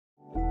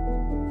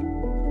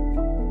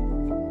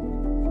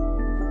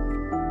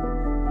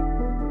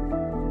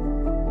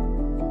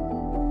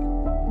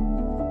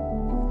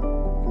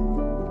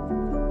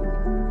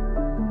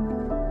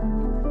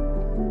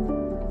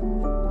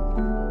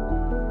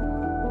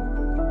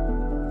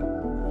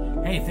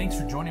Hey, thanks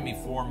for joining me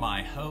for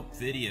my Hope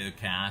video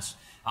cast.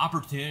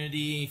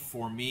 Opportunity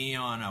for me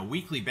on a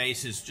weekly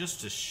basis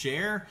just to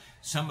share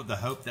some of the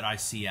hope that I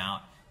see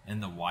out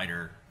in the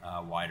wider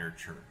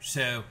church.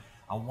 So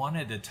I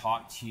wanted to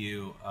talk to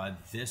you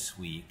this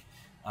week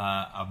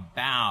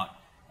about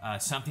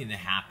something that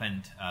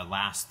happened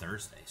last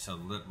Thursday, so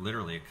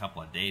literally a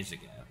couple of days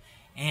ago.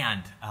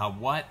 And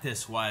what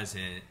this was,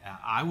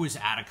 I was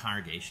at a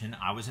congregation.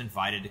 I was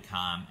invited to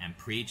come and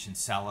preach and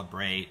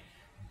celebrate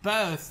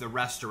both the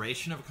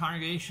restoration of a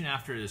congregation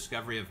after the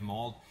discovery of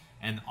mold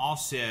and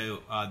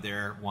also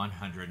their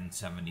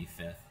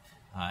 175th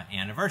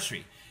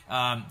anniversary.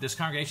 This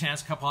congregation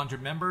has a couple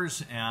hundred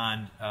members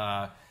and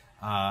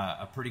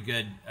a pretty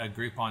good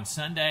group on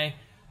Sunday.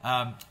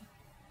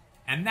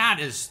 And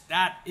that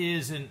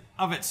is in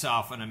of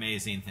itself an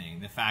amazing thing.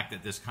 The fact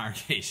that this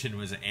congregation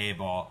was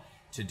able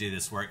to do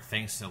this work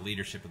thanks to the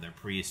leadership of their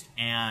priest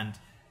and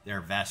their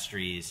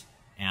vestries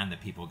and the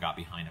people who got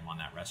behind them on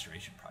that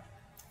restoration project.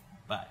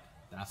 But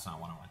that's not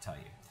what I want to tell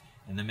you.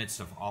 In the midst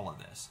of all of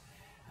this,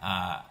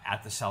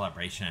 at the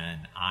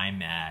celebration, I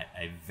met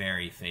a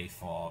very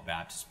faithful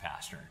Baptist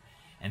pastor.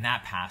 And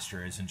that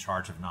pastor is in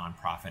charge of a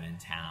nonprofit in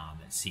town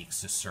that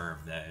seeks to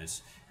serve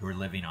those who are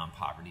living on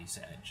poverty's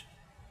edge,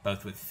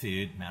 both with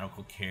food,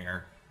 medical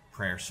care,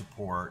 prayer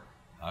support,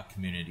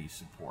 community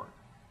support.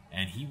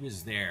 And he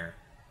was there,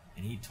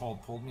 and he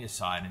pulled me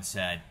aside and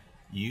said,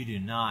 "You do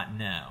not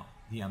know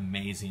the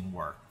amazing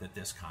work that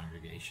this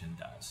congregation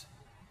does.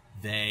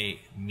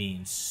 They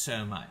mean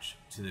so much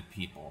to the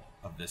people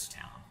of this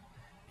town.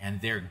 And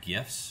their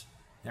gifts,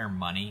 their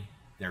money,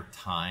 their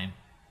time,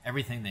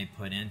 everything they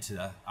put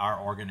into our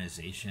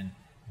organization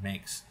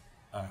makes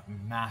a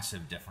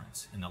massive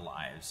difference in the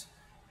lives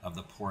of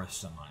the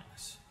poorest among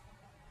us."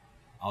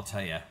 I'll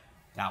tell you,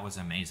 that was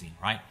amazing,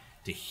 right?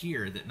 To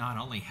hear that not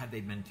only had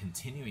they been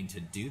continuing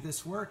to do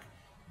this work,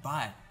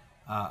 but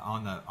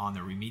on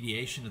the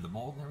remediation of the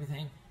mold and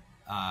everything,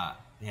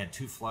 they had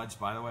 2 floods,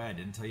 by the way. I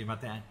didn't tell you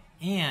about that.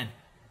 And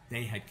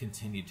they had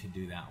continued to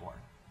do that work.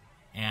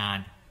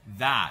 And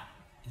that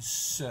is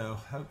so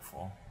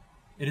hopeful.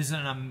 It is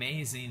an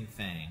amazing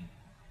thing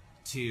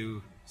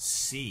to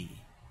see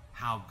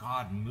how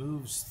God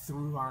moves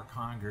through our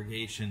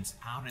congregations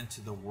out into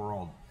the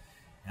world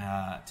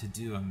to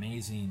do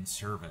amazing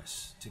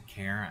service, to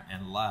care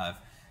and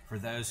love for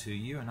those who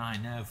you and I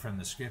know from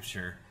the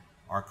scripture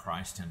are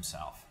Christ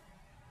himself.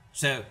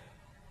 So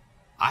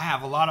I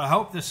have a lot of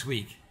hope this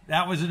week.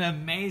 That was an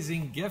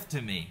amazing gift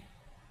to me.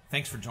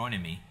 Thanks for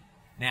joining me.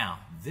 Now,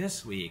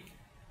 this week,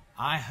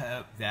 I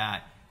hope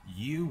that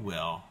you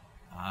will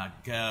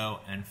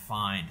go and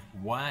find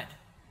what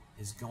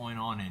is going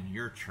on in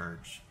your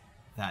church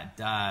that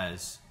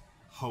does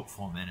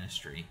hopeful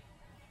ministry.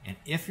 And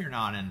if you're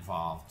not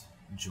involved,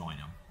 join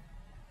them.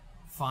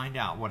 Find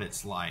out what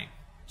it's like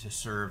to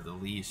serve the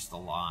least, the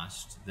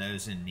lost,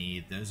 those in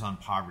need, those on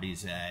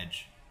poverty's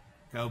edge.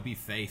 Go be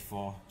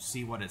faithful.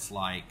 See what it's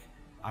like.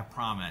 I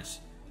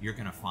promise you're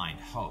going to find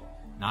hope.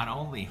 Not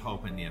only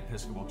hope in the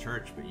Episcopal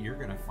Church, but you're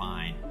going to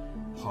find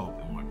hope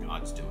in what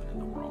God's doing in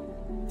the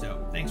world.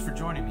 So thanks for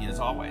joining me as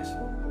always.